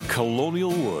Colonial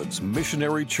Woods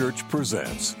Missionary Church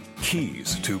presents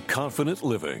Keys to Confident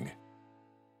Living.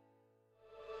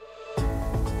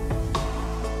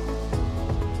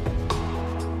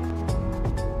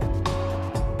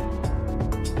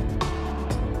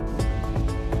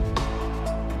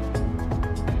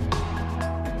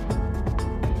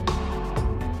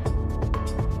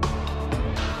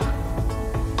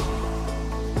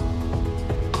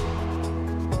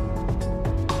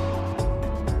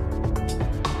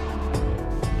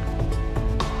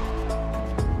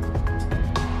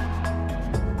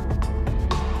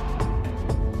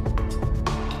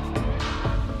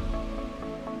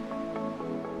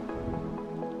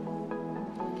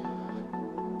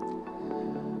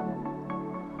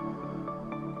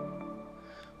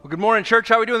 Good morning, church.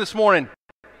 How are we doing this morning?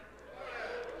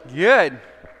 Good.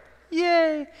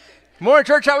 Yay. Good morning,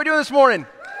 church. How are we doing this morning?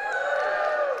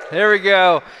 There we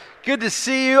go. Good to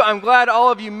see you. I'm glad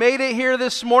all of you made it here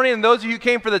this morning. And those of you who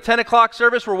came for the 10 o'clock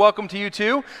service, we're welcome to you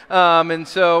too. And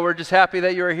so we're just happy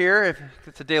that you're here.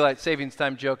 It's a daylight savings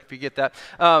time joke if you get that.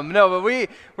 But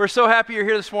we're so happy you're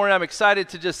here this morning. I'm excited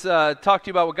to just talk to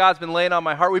you about what God's been laying on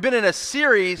my heart. We've been in a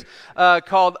series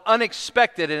called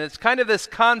Unexpected. And it's kind of this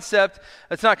concept.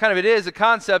 It is a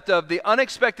concept of the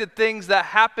unexpected things that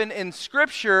happen in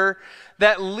Scripture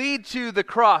that lead to the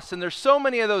cross. And there's so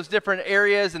many of those different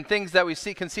areas and things that we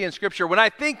can see in Scripture. When I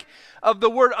think of the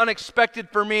word unexpected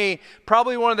for me,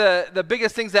 probably one of the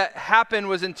biggest things that happened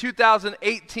was in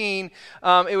 2018.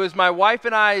 It was my wife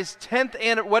and I's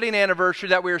 10th wedding anniversary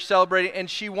that we were celebrating, and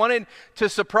she wanted to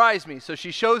surprise me. So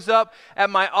she shows up at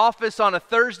my office on a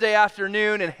Thursday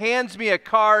afternoon and hands me a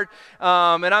card,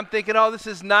 and I'm thinking, oh, this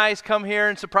is nice, come here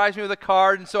and surprise me with a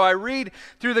card. And so I read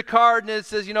through the card, and it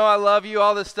says, I love you,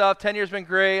 all this stuff, 10 years been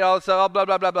great, all this stuff, blah,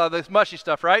 blah, blah, blah, this mushy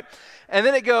stuff, right? And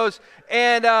then it goes,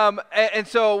 and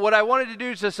so what I wanted to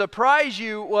do to surprise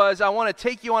you was I want to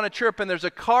take you on a trip, and there's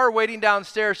a car waiting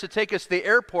downstairs to take us to the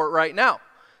airport right now.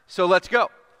 So let's go.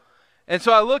 And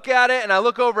so I look at it, and I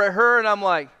look over at her, and I'm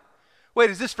like, wait,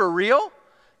 is this for real?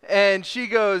 And she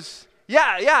goes,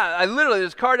 yeah,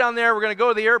 there's a car down there. We're going to go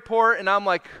to the airport. And I'm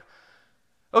like,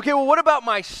 okay, well, what about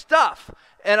my stuff?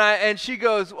 And she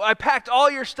goes, well, I packed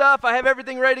all your stuff. I have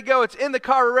everything ready to go. It's in the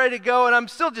car. We're ready to go. And I'm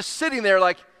still just sitting there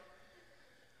like,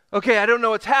 okay, I don't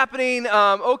know what's happening.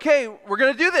 Okay, we're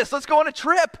going to do this. Let's go on a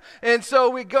trip. And so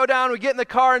we go down, we get in the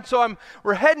car, and so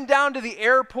we're heading down to the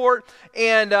airport,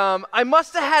 and I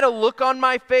must have had a look on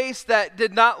my face that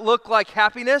did not look like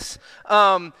happiness,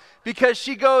 because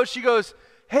she goes,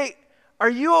 hey, are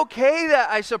you okay that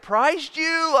I surprised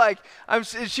you?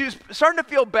 She was starting to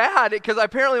feel bad because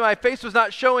apparently my face was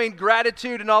not showing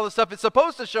gratitude and all the stuff it's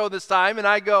supposed to show this time, and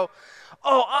I go,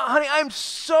 oh, honey, I'm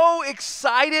so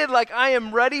excited. I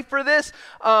am ready for this.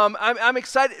 I'm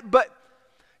excited. But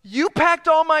you packed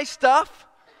all my stuff?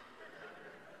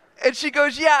 And she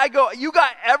goes, yeah. I go, you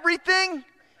got everything?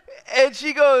 And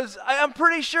she goes, I'm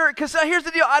pretty sure. Because here's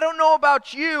the deal. I don't know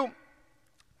about you,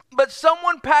 but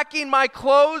someone packing my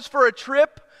clothes for a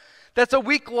trip that's a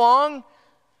week long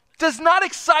does not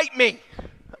excite me.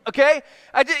 Okay,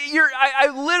 I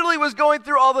literally was going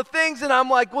through all the things, and I'm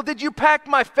like, well, did you pack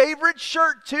my favorite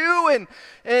shirt too?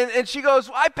 And she goes,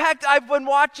 well, I've been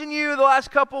watching you the last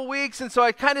couple of weeks, and so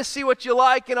I kind of see what you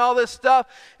like and all this stuff.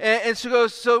 And she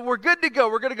goes, so we're good to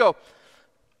go. We're going to go.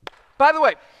 By the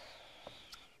way,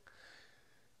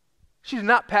 she did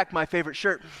not pack my favorite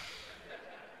shirt.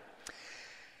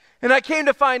 And I came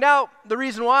to find out the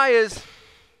reason why is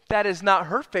that is not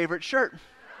her favorite shirt.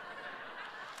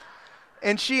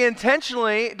 And she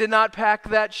intentionally did not pack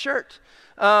that shirt.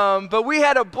 But we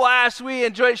had a blast. We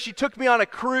enjoyed it. She took me on a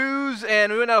cruise,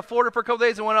 and we went out to Florida for a couple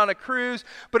days and went on a cruise.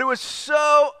 But it was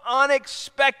so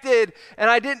unexpected, and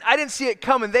I didn't see it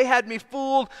coming. They had me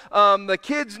fooled. The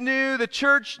kids knew, the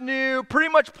church knew, pretty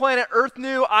much Planet Earth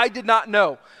knew. I did not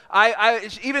know. I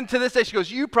even to this day, she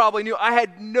goes, you probably knew. I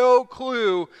had no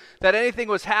clue that anything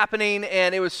was happening,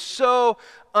 and it was so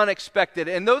unexpected.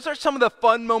 And those are some of the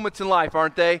fun moments in life,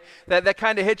 aren't they? That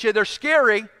kind of hit you. They're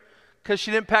scary because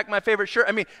she didn't pack my favorite shirt.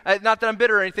 I mean, not that I'm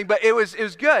bitter or anything, but it was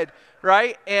good,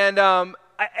 right? And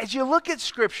as you look at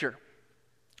Scripture,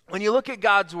 when you look at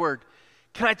God's Word,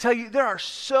 can I tell you, there are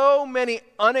so many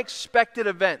unexpected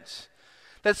events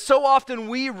that so often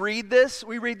we read this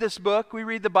book, we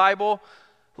read the Bible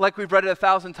like we've read it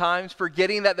 1,000 times,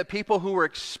 forgetting that the people who were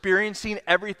experiencing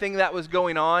everything that was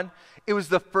going on, it was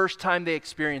the first time they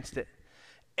experienced it.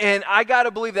 And I got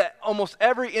to believe that almost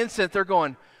every instant they're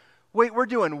going, wait, we're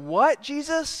doing what,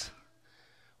 Jesus?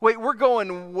 Wait, we're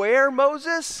going where,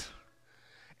 Moses?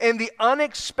 And the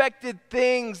unexpected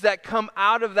things that come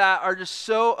out of that are just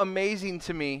so amazing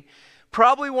to me.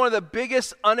 Probably one of the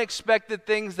biggest unexpected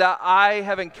things that I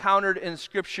have encountered in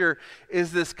Scripture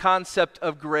is this concept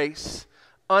of grace,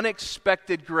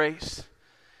 unexpected grace.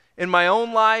 In my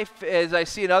own life, as I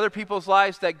see in other people's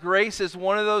lives, that grace is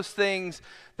one of those things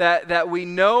that we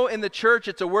know in the church.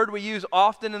 It's a word we use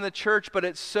often in the church, but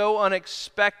it's so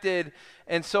unexpected,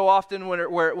 and so often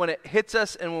when it hits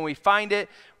us and when we find it,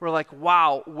 we're like,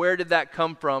 wow, where did that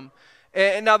come from?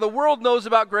 And now the world knows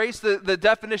about grace. The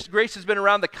definition, grace has been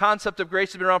around, the concept of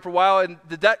grace has been around for a while, and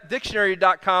the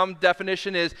dictionary.com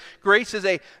definition is, grace is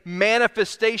a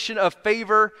manifestation of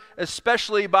favor,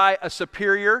 especially by a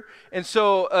superior. And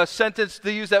so a sentence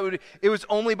to use that would, it was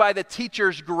only by the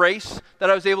teacher's grace that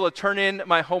I was able to turn in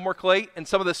my homework late. And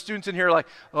some of the students in here are like,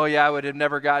 oh yeah, I would have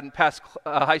never gotten past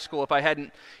high school if I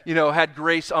hadn't, had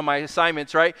grace on my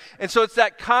assignments, right? And so it's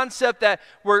that concept that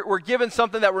we're given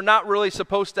something that we're not really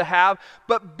supposed to have.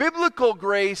 But biblical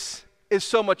grace is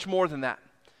so much more than that.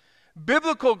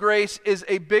 Biblical grace is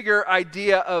a bigger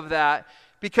idea of that,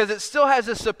 because it still has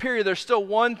a superior. There's still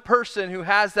one person who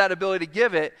has that ability to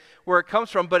give it where it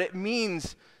comes from, but it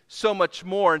means so much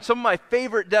more. And some of my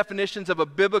favorite definitions of a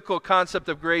biblical concept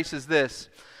of grace is this: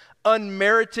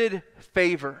 unmerited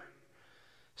favor.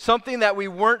 Something that we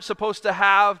weren't supposed to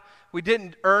have, we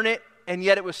didn't earn it, and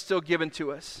yet it was still given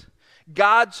to us.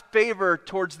 God's favor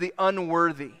towards the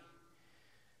unworthy.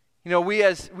 We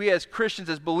as Christians,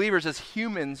 as believers, as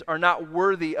humans, are not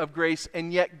worthy of grace,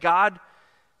 and yet God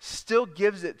still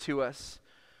gives it to us.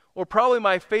 Or probably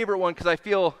my favorite one, because I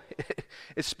feel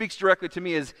it speaks directly to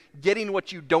me, is getting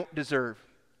what you don't deserve,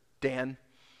 Dan.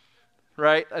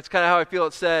 Right? That's kind of how I feel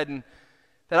it said, and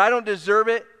that I don't deserve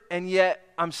it, and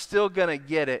yet I'm still going to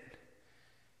get it.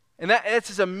 And it's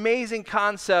this amazing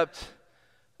concept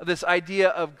of this idea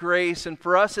of grace, and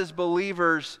for us as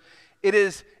believers, it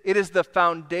is the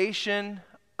foundation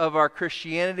of our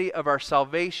Christianity, of our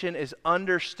salvation, is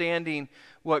understanding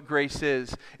what grace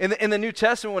is. In the New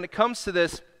Testament, when it comes to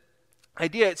this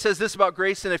idea, it says this about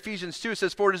grace in Ephesians 2. It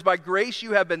says, "For it is by grace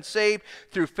you have been saved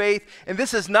through faith, and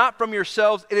this is not from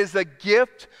yourselves, it is the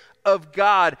gift of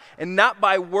God, and not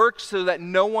by works, so that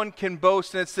no one can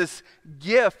boast." And it's this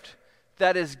gift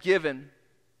that is given.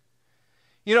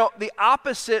 The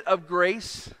opposite of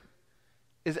grace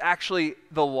is actually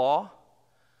the law.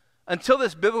 Until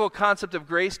this biblical concept of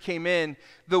grace came in,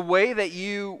 the way that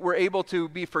you were able to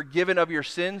be forgiven of your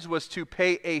sins was to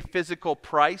pay a physical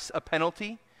price, a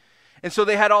penalty. And so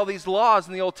they had all these laws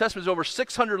in the Old Testament. There's over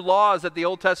 600 laws that the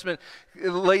Old Testament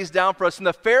lays down for us. And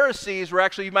the Pharisees were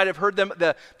actually, you might have heard them,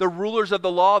 the rulers of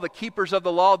the law, the keepers of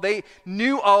the law. They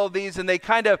knew all of these, and they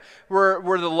kind of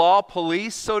were the law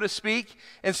police, so to speak.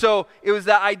 And so it was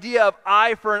that idea of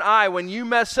eye for an eye. When you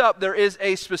mess up, there is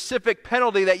a specific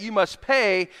penalty that you must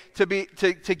pay to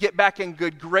get back in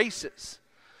good graces.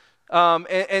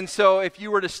 And so if you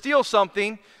were to steal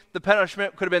something, the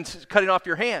punishment could have been cutting off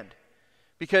your hand,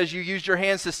 because you used your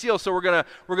hands to steal. So we're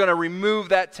gonna remove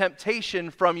that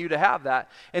temptation from you to have that.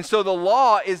 And so the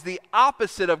law is the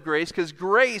opposite of grace, because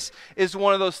grace is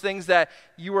one of those things that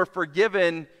you were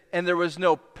forgiven and there was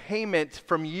no payment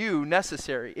from you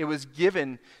necessary. It was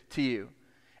given to you.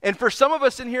 And for some of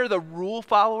us in here, the rule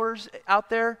followers out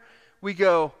there, we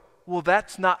go, well,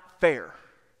 that's not fair,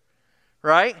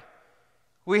 right?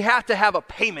 We have to have a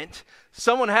payment.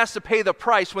 Someone has to pay the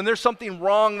price. When there's something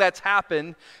wrong that's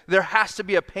happened, there has to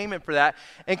be a payment for that.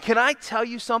 And can I tell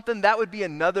you something? That would be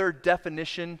another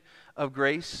definition of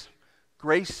grace.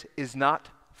 Grace is not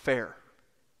fair.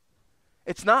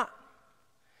 It's not.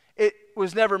 It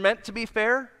was never meant to be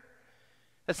fair.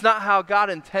 That's not how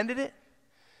God intended it.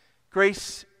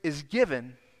 Grace is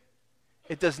given.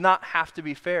 It does not have to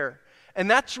be fair. And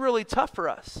that's really tough for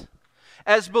us.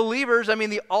 As believers,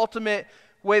 the ultimate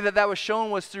way that was shown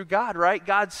was through God, right?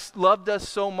 God loved us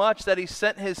so much that he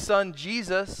sent his son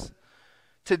Jesus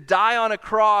to die on a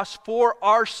cross for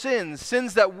our sins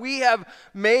that we have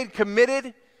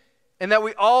committed, and that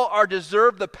we all are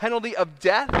deserve the penalty of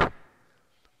death.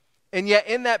 And yet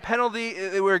in that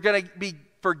penalty, we're going to be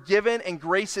forgiven, and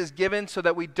grace is given so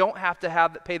that we don't have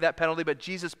to pay that penalty, but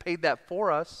Jesus paid that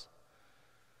for us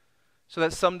so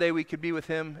that someday we could be with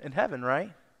him in heaven,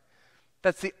 right?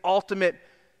 That's the ultimate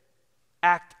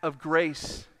act of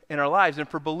grace in our lives. And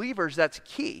for believers, that's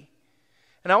key.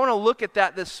 And I want to look at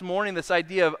that this morning, this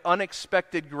idea of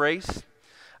unexpected grace.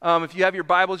 If you have your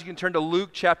Bibles, you can turn to Luke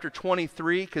chapter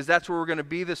 23, because that's where we're going to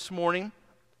be this morning.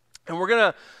 And we're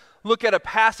going to look at a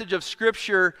passage of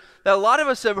Scripture that a lot of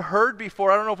us have heard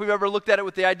before. I don't know if we've ever looked at it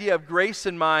with the idea of grace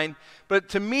in mind, but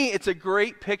to me, it's a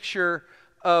great picture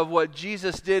of what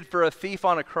Jesus did for a thief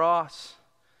on a cross,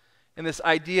 and this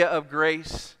idea of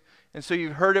grace. And so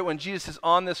you've heard it when Jesus is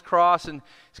on this cross and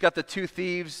he's got the two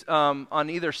thieves on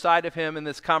either side of him, and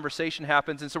this conversation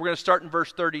happens. And so we're going to start in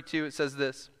verse 32. It says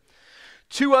this: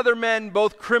 2 other men,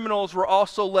 both criminals, were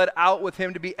also led out with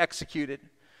him to be executed.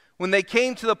 When they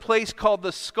came to the place called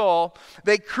the Skull,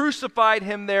 they crucified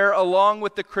him there along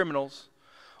with the criminals,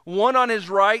 one on his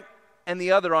right and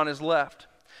the other on his left.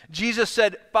 Jesus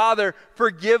said, "Father,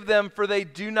 forgive them, for they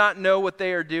do not know what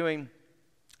they are doing."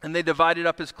 And they divided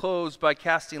up his clothes by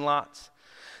casting lots.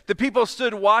 The people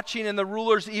stood watching, and the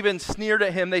rulers even sneered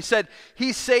at him. They said,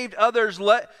 "He saved others.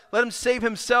 Let him save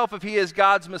himself if he is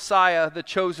God's Messiah, the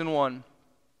chosen one."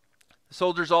 The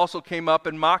soldiers also came up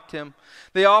and mocked him.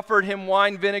 They offered him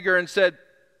wine vinegar and said,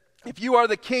 "If you are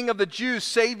the king of the Jews,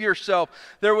 save yourself."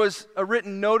 There was a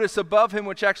written notice above him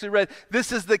which actually read,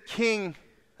 "This is the king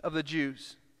of the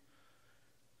Jews."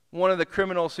 One of the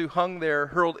criminals who hung there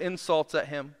hurled insults at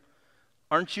him.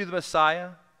 "Aren't you the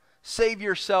Messiah? Save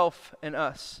yourself and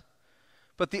us."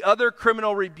 But the other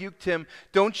criminal rebuked him.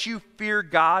 "Don't you fear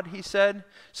God," he said,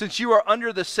 "since you are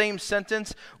under the same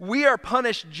sentence? We are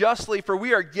punished justly, for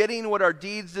we are getting what our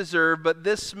deeds deserve, but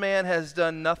this man has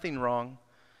done nothing wrong."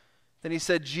 Then he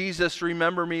said, "Jesus,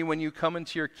 remember me when you come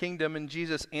into your kingdom." And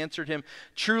Jesus answered him,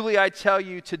 "Truly I tell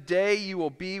you, today you will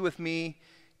be with me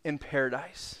in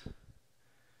paradise."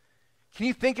 Can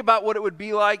you think about what it would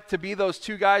be like to be those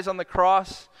 2 guys on the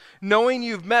cross, knowing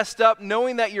you've messed up,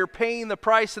 knowing that you're paying the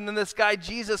price, and then this guy,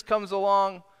 Jesus, comes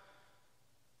along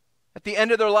at the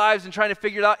end of their lives and trying to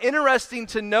figure it out? Interesting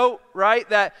to note, right,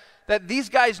 that these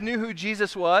guys knew who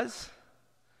Jesus was.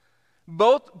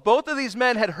 Both of these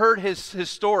men had heard his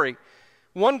story.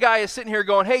 One guy is sitting here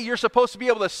going, "Hey, you're supposed to be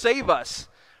able to save us."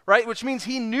 Right? Which means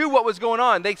he knew what was going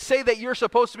on. They say that you're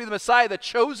supposed to be the Messiah, the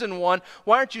chosen one.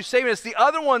 Why aren't you saving us? The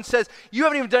other one says, you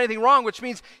haven't even done anything wrong, which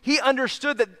means he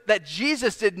understood that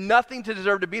Jesus did nothing to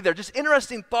deserve to be there. Just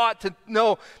interesting thought to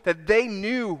know that they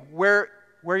knew where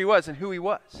he was and who he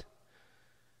was.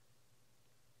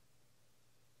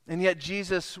 And yet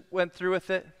Jesus went through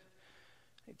with it.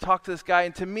 He talked to this guy,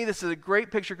 and to me this is a great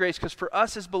picture of grace, because for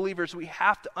us as believers, we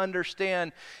have to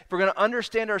understand, if we're going to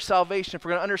understand our salvation, if we're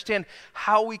going to understand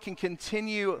how we can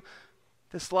continue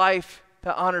this life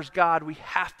that honors God, we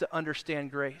have to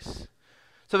understand grace.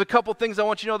 So the couple things I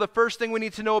want you to know. The first thing we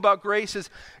need to know about grace is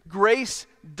grace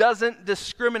doesn't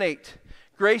discriminate.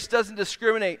 Grace doesn't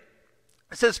discriminate.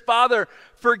 It says, "Father,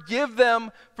 forgive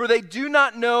them, for they do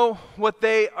not know what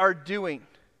they are doing."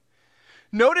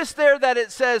 Notice there that it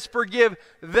says forgive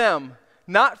them,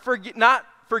 not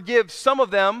forgive some of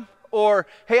them, or,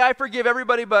 hey, I forgive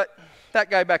everybody but that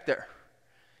guy back there.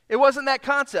 It wasn't that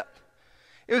concept.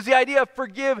 It was the idea of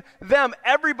forgive them.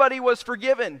 Everybody was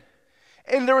forgiven.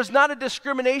 And there was not a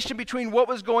discrimination between what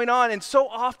was going on. And so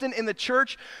often in the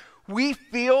church, we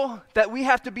feel that we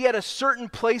have to be at a certain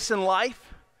place in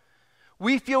life.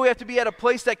 We feel we have to be at a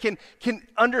place that can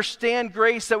understand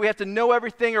grace, that we have to know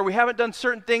everything, or we haven't done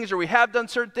certain things, or we have done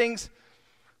certain things.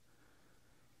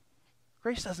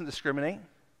 Grace doesn't discriminate.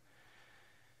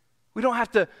 We don't have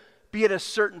to be at a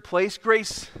certain place.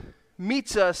 Grace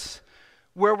meets us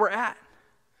where we're at.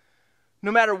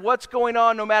 No matter what's going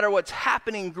on, no matter what's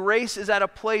happening, grace is at a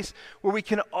place where we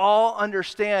can all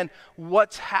understand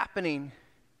what's happening.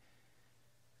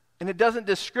 And it doesn't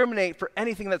discriminate for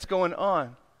anything that's going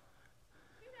on.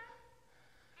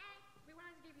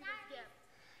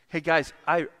 Hey guys,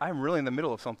 I'm really in the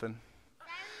middle of something.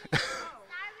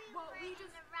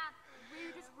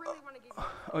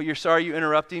 Oh, you're sorry you're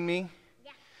interrupting me?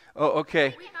 Yeah. Oh,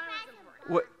 okay.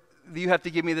 What, do you have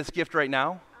to give me this gift right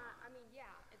now?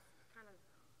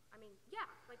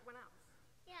 Like when else?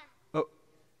 Yeah. Oh,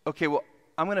 okay, well,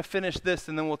 I'm going to finish this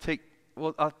and then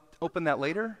I'll open that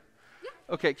later?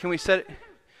 Yeah. Okay, can we set it?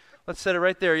 Let's set it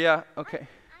right there, yeah, okay. Okay,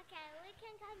 we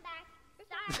can come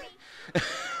back. Sorry.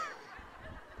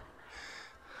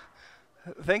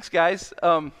 Thanks, guys.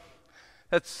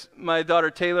 That's my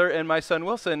daughter Taylor and my son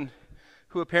Wilson,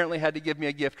 who apparently had to give me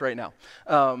a gift right now.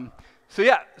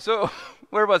 So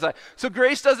where was I? So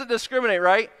grace doesn't discriminate,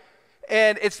 right?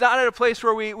 And it's not at a place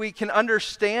where we can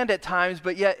understand at times,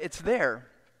 but yet it's there.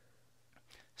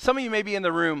 Some of you may be in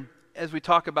the room as we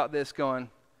talk about this going,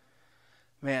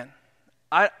 man,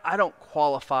 I don't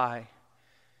qualify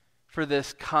for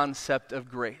this concept of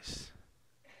grace.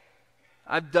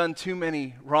 I've done too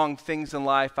many wrong things in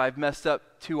life. I've messed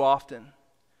up too often.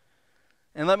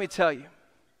 And let me tell you,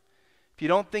 if you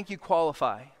don't think you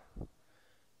qualify,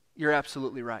 you're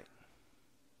absolutely right.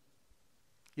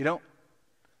 You don't?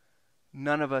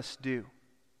 None of us do.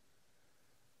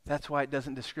 That's why it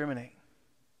doesn't discriminate.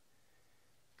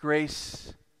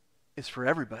 Grace is for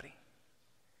everybody.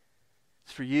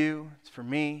 It's for you, it's for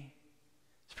me,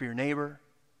 It's for your neighbor.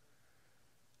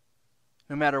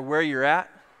 No matter where you're at,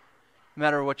 no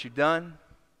matter what you've done,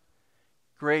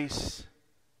 grace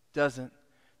doesn't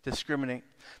discriminate.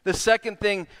 The second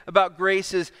thing about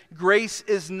grace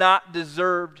is not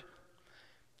deserved. It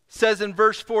says in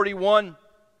verse 41,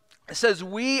 it says,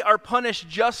 we are punished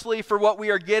justly for what we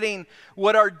are getting,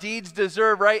 what our deeds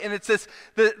deserve, right? And it's this,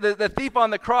 the thief on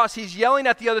the cross, he's yelling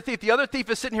at the other thief. The other thief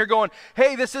is sitting here going,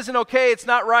 hey, this isn't okay, it's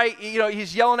not right.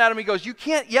 He's yelling at him. He goes, you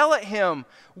can't yell at him.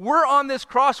 We're on this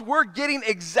cross. We're getting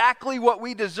exactly what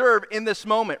we deserve in this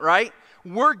moment, right?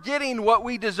 We're getting what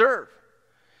we deserve.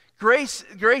 Grace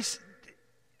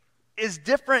is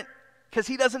different because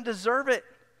he doesn't deserve it.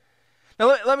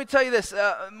 Now, let me tell you this.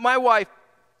 My wife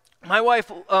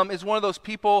is one of those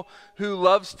people who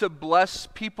loves to bless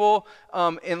people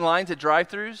in lines at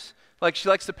drive-thrus. Like, she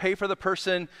likes to pay for the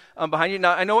person behind you.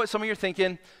 Now, I know what some of you are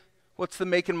thinking. What's the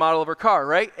make and model of her car,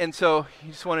 right? And so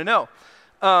you just want to know.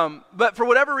 But for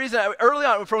whatever reason, early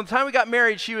on, from the time we got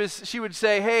married, she would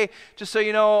say, hey, just so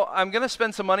you know, I'm going to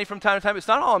spend some money from time to time. It's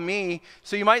not all on me,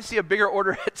 so you might see a bigger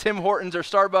order at Tim Hortons or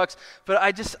Starbucks, but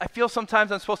I feel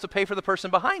sometimes I'm supposed to pay for the person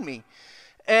behind me.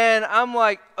 And I'm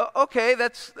like, okay,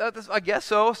 that's I guess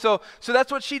so. So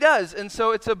that's what she does. And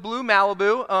so it's a blue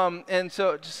Malibu. And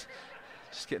so just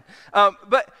kidding.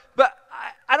 But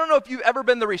I don't know if you've ever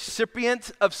been the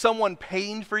recipient of someone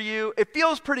paying for you. It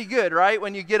feels pretty good, right?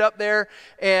 When you get up there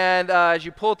and as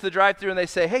you pull to the drive-thru and they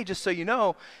say, hey, just so you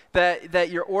know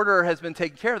that your order has been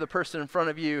taken care of. The person in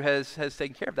front of you has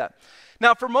taken care of that.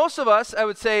 Now, for most of us, I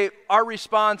would say our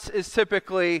response is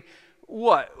typically,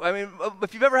 what? I mean,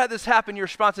 if you've ever had this happen, your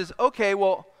response is, okay,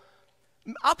 well,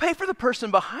 I'll pay for the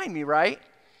person behind me, right?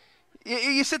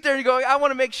 You sit there and you go, I want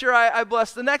to make sure I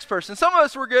bless the next person. Some of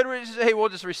us were good. We just say, hey, we'll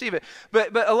just receive it.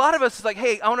 But a lot of us is like,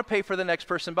 hey, I want to pay for the next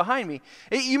person behind me.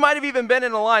 You might have even been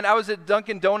in a line. I was at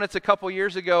Dunkin' Donuts a couple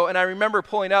years ago, and I remember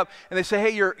pulling up, and they say,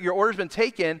 hey, your order's been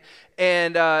taken,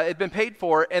 and it's been paid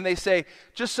for. And they say,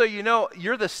 just so you know,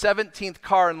 you're the 17th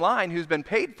car in line who's been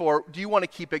paid for. Do you want to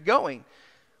keep it going?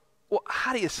 Well,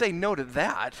 how do you say no to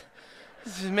that?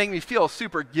 This is making me feel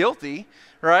super guilty,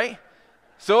 right?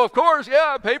 So, of course,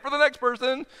 yeah, pay for the next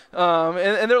person.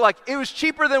 And they're like, it was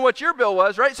cheaper than what your bill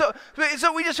was, right? So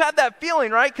we just had that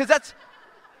feeling, right? Because that's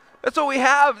what we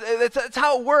have. That's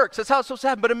how it works. That's how it's supposed to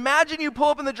happen. But imagine you pull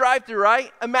up in the drive-thru,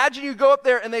 right? Imagine you go up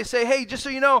there and they say, hey, just so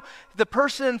you know, the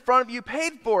person in front of you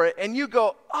paid for it. And you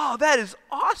go, oh, that is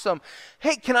awesome.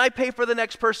 Hey, can I pay for the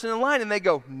next person in line? And they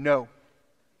go, no.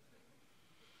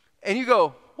 And you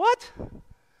go, what?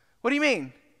 What do you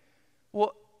mean?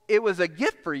 Well, it was a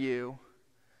gift for you.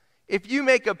 If you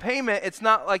make a payment, it's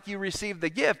not like you received the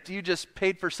gift. You just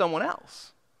paid for someone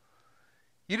else.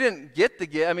 You didn't get the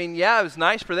gift. I mean, yeah, it was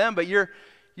nice for them, but you're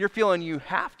feeling you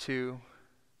have to.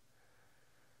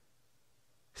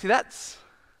 See, that's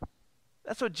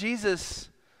what Jesus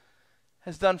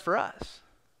has done for us.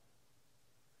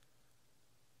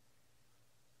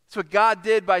 It's what God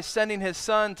did by sending his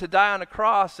son to die on a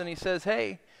cross, and he says,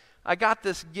 hey, I got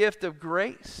this gift of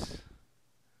grace,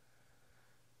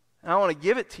 and I want to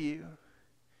give it to you.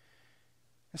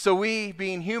 And so we,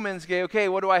 being humans, go, okay,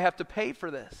 what do I have to pay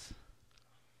for this?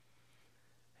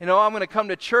 I'm going to come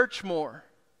to church more.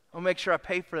 I'll make sure I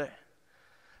pay for it.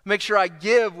 Make sure I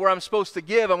give where I'm supposed to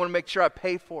give. I want to make sure I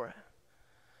pay for it.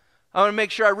 I want to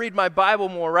make sure I read my Bible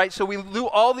more, right? So we do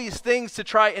all these things to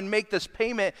try and make this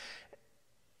payment.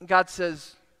 God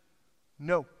says,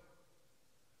 no.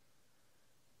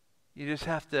 You just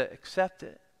have to accept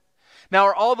it. Now,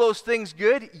 are all those things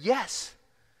good? Yes.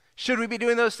 Should we be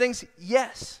doing those things?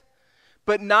 Yes.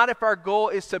 But not if our goal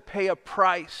is to pay a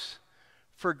price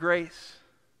for grace.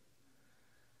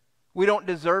 We don't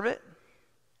deserve it,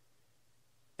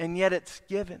 and yet it's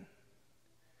given.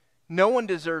 No one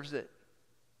deserves it,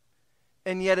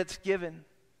 and yet it's given.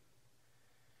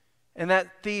 And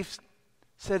that thief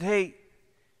said, hey,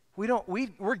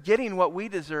 we're getting what we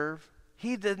deserve.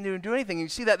 He didn't even do anything. You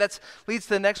see that leads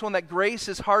to the next one, that grace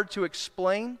is hard to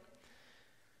explain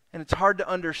and it's hard to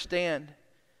understand.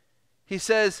 He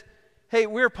says, hey,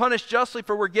 we're punished justly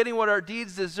for we're getting what our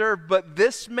deeds deserve, but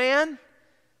this man,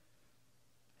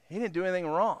 he didn't do anything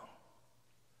wrong.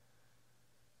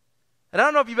 And I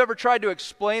don't know if you've ever tried to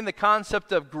explain the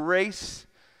concept of grace,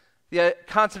 the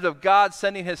concept of God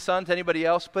sending his son to anybody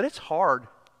else, but it's hard.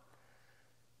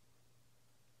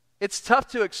 It's tough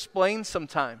to explain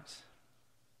sometimes.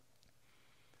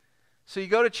 So you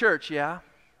go to church, yeah,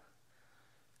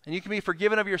 and you can be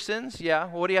forgiven of your sins, yeah.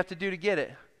 Well, what do you have to do to get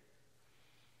it?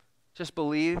 Just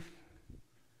believe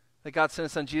that God sent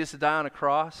his son Jesus to die on a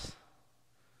cross.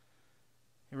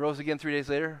 He rose again 3 days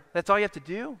later. That's all you have to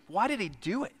do? Why did he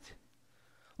do it?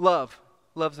 Love.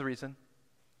 Love's the reason.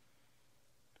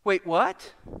 Wait,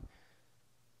 what?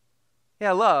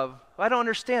 Yeah, love. I don't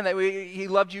understand that. He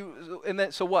loved you, and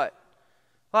then, so what?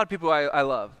 A lot of people I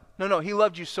love. No, he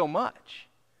loved you so much.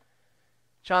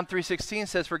 John 3:16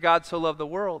 says, "For God so loved the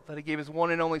world that he gave his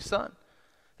one and only Son,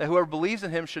 that whoever believes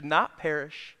in him should not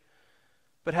perish,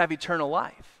 but have eternal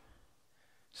life."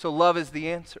 So love is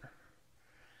the answer.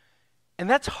 And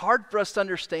that's hard for us to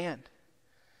understand.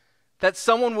 That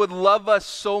someone would love us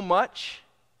so much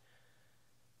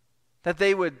that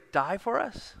they would die for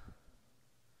us.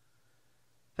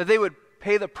 That they would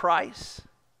pay the price.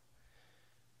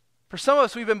 For some of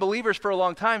us, we've been believers for a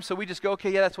long time, so we just go,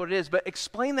 okay, yeah, that's what it is. But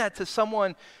explain that to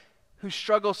someone who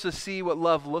struggles to see what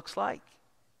love looks like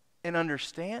and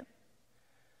understand.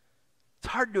 It's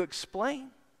hard to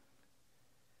explain,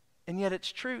 and yet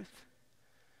it's truth.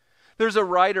 There's a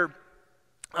writer,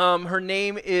 her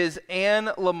name is Anne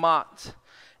Lamott.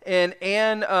 And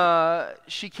Anne,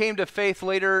 she came to faith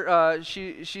later.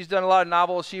 She's done a lot of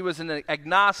novels. She was an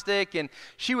agnostic, and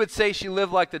she would say she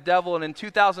lived like the devil. And in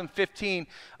 2015,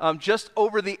 just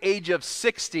over the age of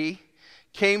 60,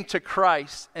 came to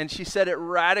Christ. And she said it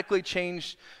radically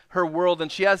changed her world.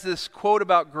 And she has this quote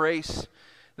about grace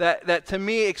that to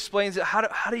me explains it.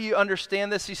 How do you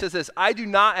understand this? She says this: "I do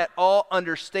not at all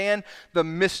understand the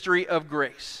mystery of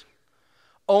grace,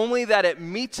 only that it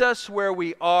meets us where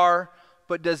we are,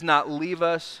 but does not leave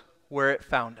us where it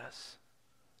found us."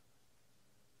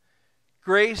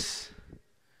 Grace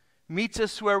meets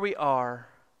us where we are,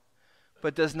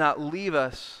 but does not leave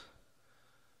us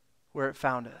where it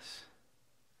found us.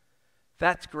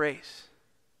 That's grace.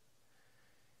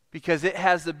 Because it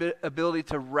has the ability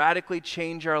to radically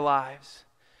change our lives.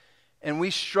 And we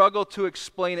struggle to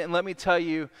explain it. And let me tell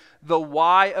you, the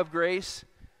why of grace,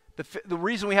 the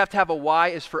reason we have to have a why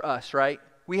is for us, right?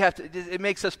 It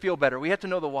makes us feel better. We have to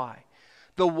know the why.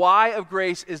 The why of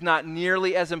grace is not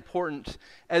nearly as important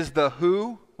as the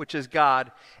who, which is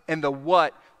God, and the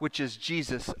what, which is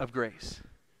Jesus of grace.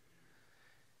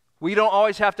 We don't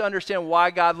always have to understand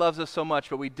why God loves us so much,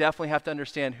 but we definitely have to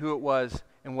understand who it was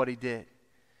and what he did.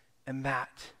 And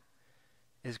that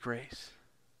is grace.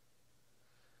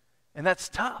 And that's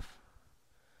tough,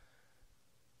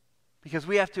 because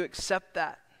we have to accept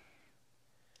that.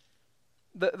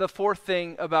 The fourth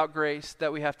thing about grace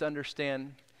that we have to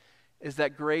understand is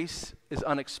that grace is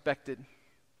unexpected.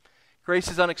 Grace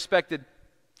is unexpected.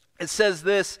 It says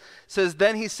this,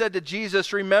 "Then he said to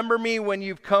Jesus, 'Remember me when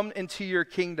you've come into your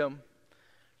kingdom.'"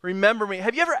 Remember me.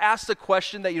 Have you ever asked a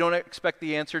question that you don't expect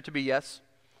the answer to be yes?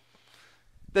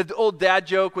 The old dad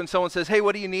joke when someone says, "Hey,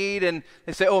 what do you need?" And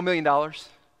they say, "Oh, $1 million,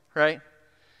 right?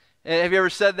 And have you ever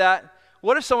said that?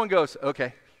 What if someone goes,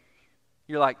 "Okay."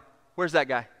 You're like, "Where's that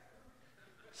guy?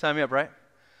 Sign me up," right?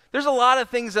 There's a lot of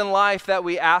things in life that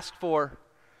we ask for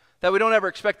that we don't ever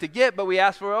expect to get, but we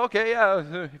ask for, okay, yeah,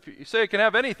 if you say you can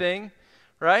have anything,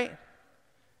 right?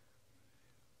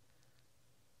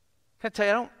 Can I tell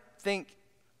you, I don't think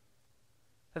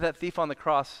that thief on the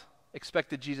cross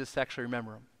expected Jesus to actually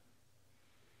remember him.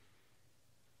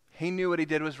 He knew what he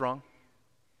did was wrong.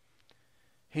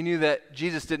 He knew that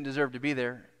Jesus didn't deserve to be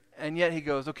there. And yet he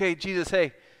goes, "Okay, Jesus,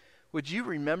 hey, would you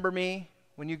remember me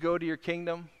when you go to your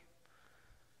kingdom?"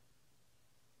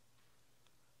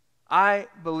 I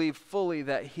believe fully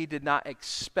that he did not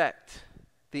expect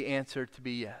the answer to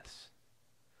be yes.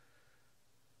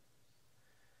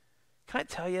 Can I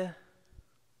tell you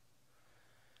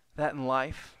that in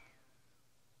life,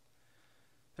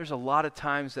 there's a lot of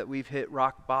times that we've hit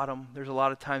rock bottom. There's a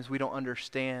lot of times we don't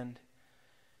understand.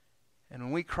 And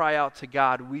when we cry out to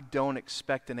God, we don't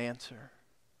expect an answer.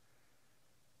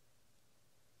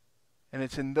 And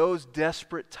it's in those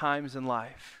desperate times in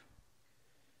life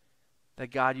that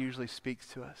God usually speaks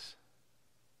to us.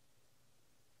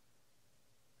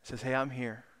 He says, "Hey, I'm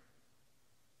here."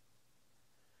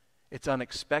 It's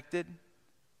unexpected.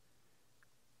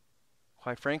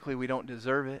 Quite frankly, we don't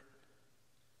deserve it.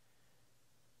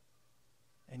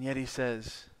 And yet he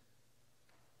says,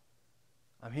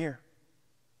 "I'm here."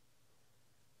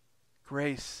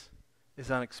 Grace is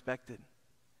unexpected.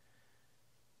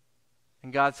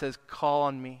 And God says, "Call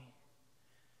on me,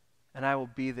 and I will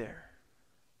be there.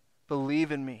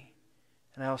 Believe in me,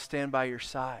 and I will stand by your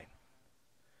side."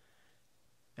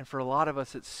 And for a lot of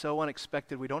us, it's so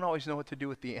unexpected, we don't always know what to do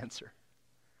with the answer.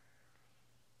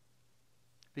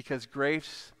 Because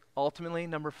grace, ultimately,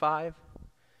 number 5,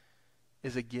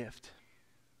 is a gift.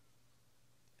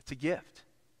 It's a gift.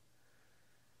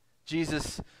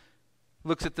 Jesus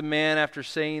looks at the man after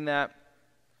saying that,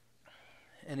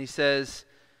 and he says,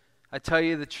 "I tell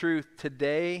you the truth,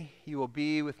 today you will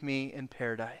be with me in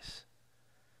paradise."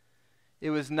 It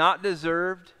was not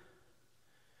deserved,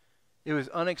 It was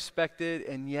unexpected,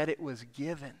 and yet it was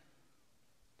given.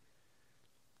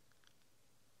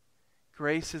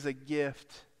 Grace is a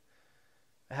gift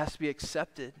that has to be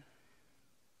accepted.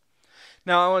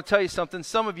 Now, I want to tell you something.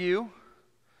 Some of you,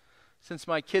 since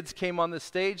my kids came on this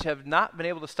stage, have not been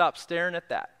able to stop staring at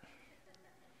that.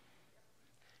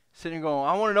 Sitting going,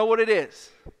 I want to know what it is.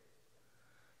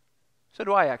 So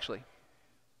do I, actually.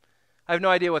 I have no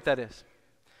idea what that is.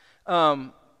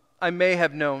 I may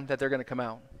have known that they're going to come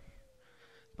out,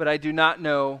 but I do not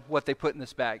know what they put in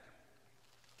this bag.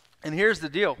 And here's the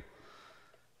deal.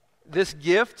 This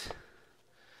gift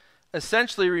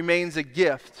essentially remains a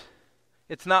gift.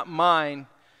 It's not mine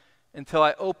until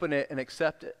I open it and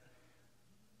accept it.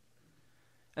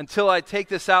 Until I take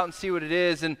this out and see what it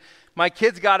is. And my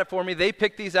kids got it for me. They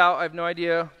picked these out. I have no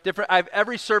idea.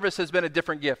 Every service has been a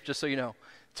different gift, just so you know,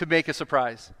 to make a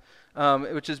surprise,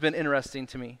 which has been interesting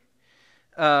to me.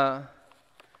 So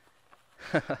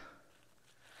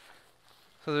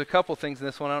there's a couple things in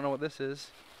this one. I don't know what this is.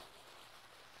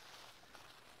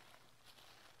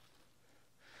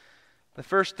 The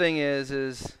first thing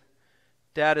is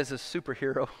Dad is a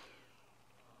superhero.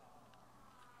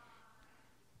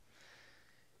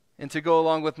 And to go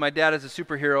along with my dad as a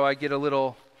superhero, I get a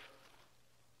little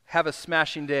have a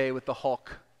smashing day with the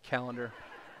Hulk calendar.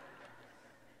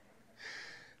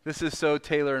 This is so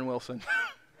Taylor and Wilson.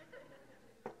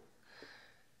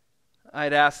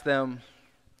 I'd asked them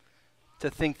to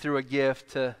think through a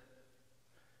gift that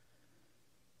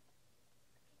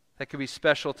could be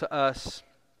special to us.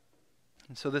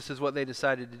 And so this is what they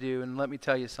decided to do. And let me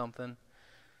tell you something.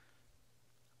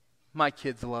 My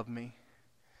kids love me.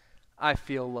 I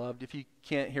feel loved. If you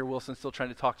can't hear Wilson still trying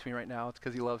to talk to me right now, it's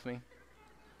because he loves me.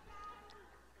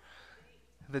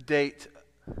 The date.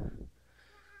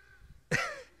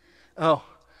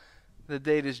 The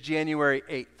date is January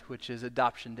 8th, which is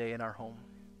adoption day in our home.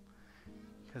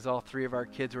 Because all three of our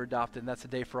kids were adopted, and that's the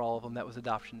day for all of them. That was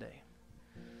adoption day.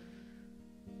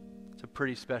 It's a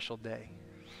pretty special day.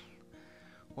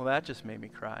 Well, that just made me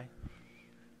cry.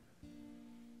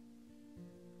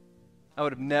 I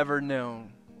would have never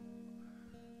known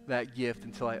that gift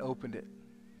until I opened it,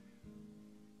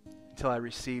 until I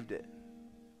received it.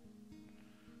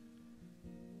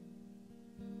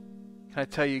 Can I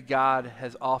tell you, God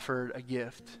has offered a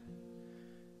gift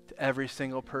to every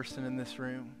single person in this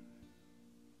room.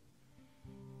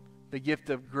 The gift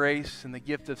of grace and the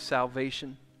gift of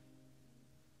salvation.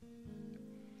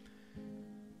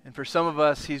 And for some of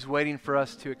us, He's waiting for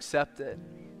us to accept it.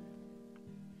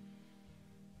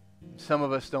 Some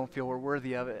of us don't feel we're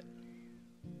worthy of it.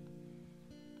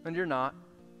 And you're not.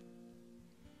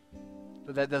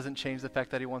 But that doesn't change the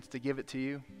fact that He wants to give it to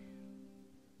you.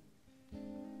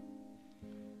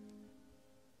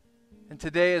 And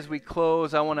today as we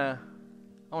close, I want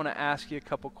to ask you a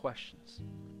couple questions.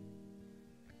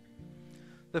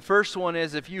 The first one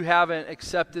is, if you haven't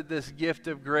accepted this gift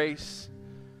of grace,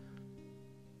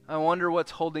 I wonder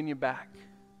what's holding you back.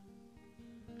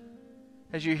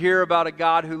 As you hear about a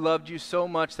God who loved you so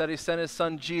much that He sent His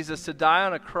Son Jesus to die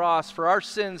on a cross for our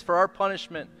sins, for our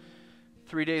punishment,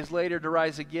 3 days later to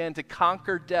rise again, to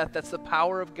conquer death. That's the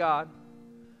power of God.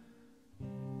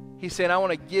 He's saying, I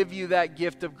want to give you that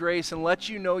gift of grace and let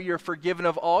you know you're forgiven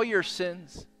of all your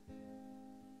sins.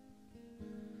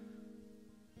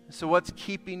 So what's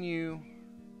keeping you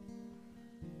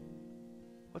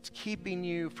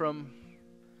from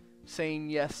saying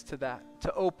yes to that,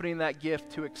 to opening that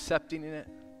gift, to accepting it?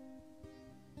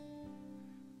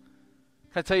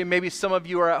 Can I tell you, maybe some of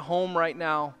you are at home right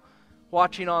now,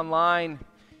 watching online,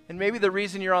 and maybe the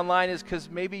reason you're online is because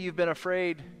maybe you've been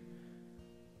afraid,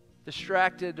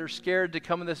 distracted, or scared to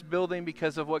come in this building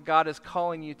because of what God is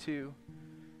calling you to.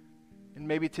 And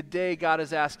maybe today God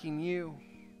is asking you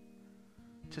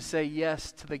to say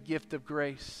yes to the gift of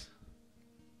grace.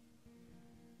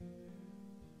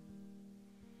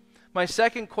 My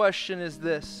second question is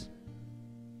this: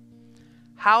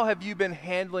 how have you been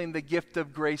handling the gift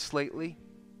of grace lately?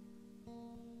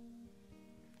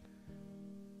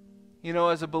 You know,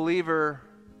 as a believer,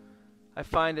 I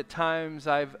find at times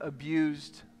I've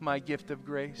abused my gift of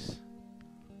grace.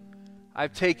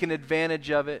 I've taken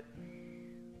advantage of it.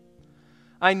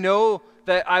 I know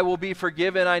that I will be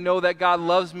forgiven. I know that God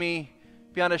loves me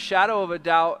beyond a shadow of a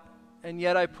doubt, and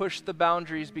yet I push the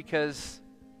boundaries because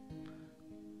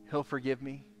He'll forgive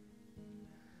me.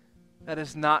 That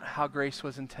is not how grace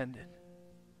was intended.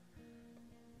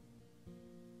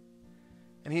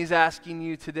 And He's asking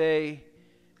you today,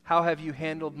 how have you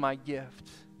handled my gift?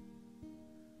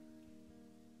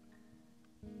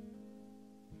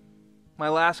 My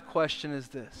last question is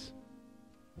this: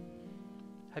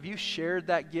 Have you shared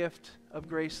that gift of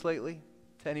grace lately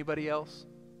to anybody else?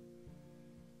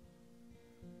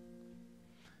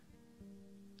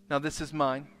 Now, this is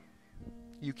mine.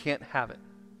 You can't have it.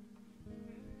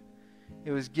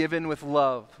 It was given with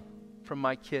love from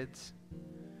my kids,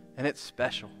 and it's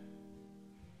special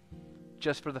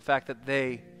just for the fact that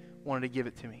they wanted to give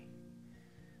it to me.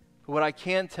 But what I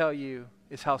can tell you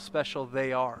is how special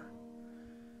they are.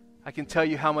 I can tell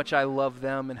you how much I love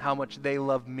them and how much they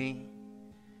love me.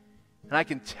 And I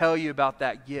can tell you about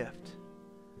that gift.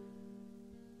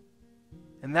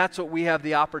 And that's what we have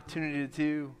the opportunity to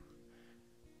do.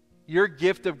 Your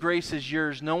gift of grace is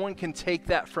yours. No one can take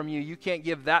that from you. You can't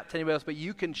give that to anybody else, but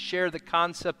you can share the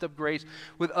concept of grace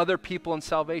with other people in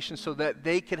salvation so that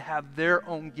they could have their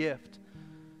own gift.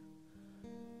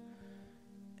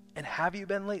 And have you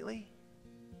been lately?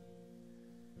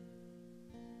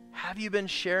 Have you been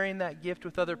sharing that gift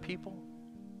with other people?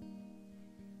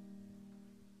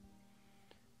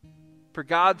 For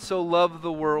God so loved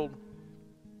the world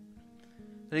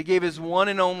that he gave his one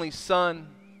and only Son,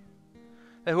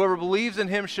 that whoever believes in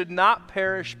him should not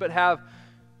perish but have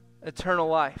eternal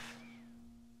life.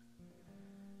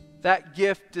 That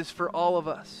gift is for all of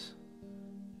us.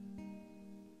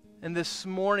 And this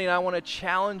morning I want to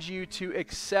challenge you to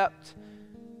accept,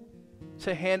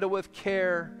 to handle with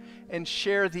care, and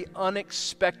share the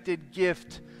unexpected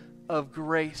gift of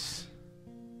grace.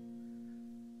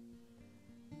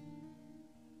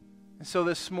 And so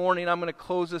this morning, I'm going to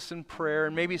close this in prayer.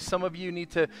 And maybe some of you need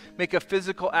to make a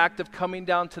physical act of coming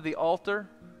down to the altar.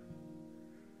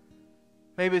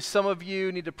 Maybe some of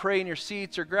you need to pray in your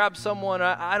seats or grab someone.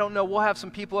 I don't know. We'll have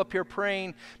some people up here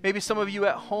praying. Maybe some of you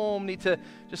at home need to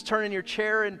just turn in your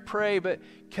chair and pray. But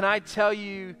can I tell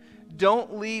you,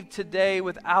 don't leave today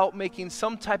without making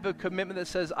some type of commitment that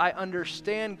says, I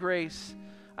understand grace,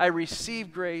 I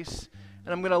receive grace,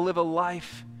 and I'm going to live a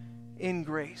life in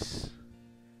grace.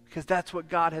 Because that's what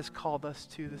God has called us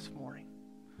to this morning.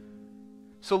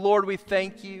 So Lord, we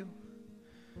thank you.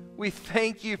 We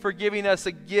thank you for giving us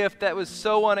a gift that was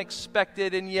so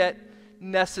unexpected and yet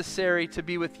necessary to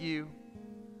be with you.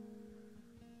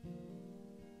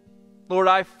 Lord,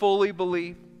 I fully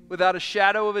believe, without a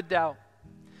shadow of a doubt,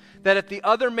 that if the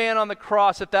other man on the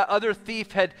cross, if that other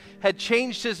thief had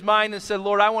changed his mind and said,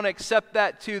 Lord, I want to accept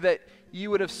that too, that you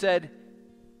would have said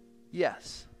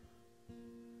yes.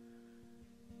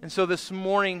 And so this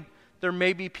morning, there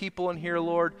may be people in here,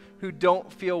 Lord, who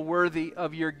don't feel worthy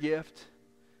of your gift.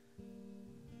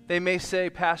 They may say,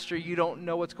 Pastor, you don't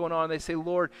know what's going on. They say,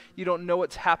 Lord, you don't know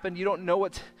what's happened. You don't know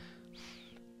what's...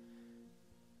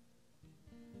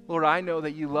 Lord, I know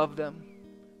that you love them.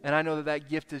 And I know that that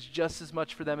gift is just as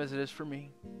much for them as it is for me.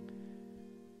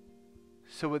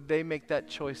 So would they make that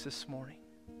choice this morning?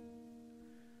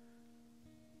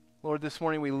 Lord, this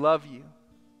morning we love you.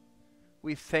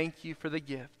 We thank you for the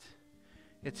gift.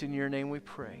 It's in your name we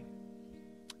pray.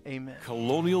 Amen.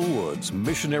 Colonial Woods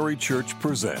Missionary Church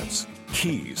presents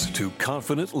Keys to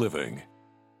Confident Living.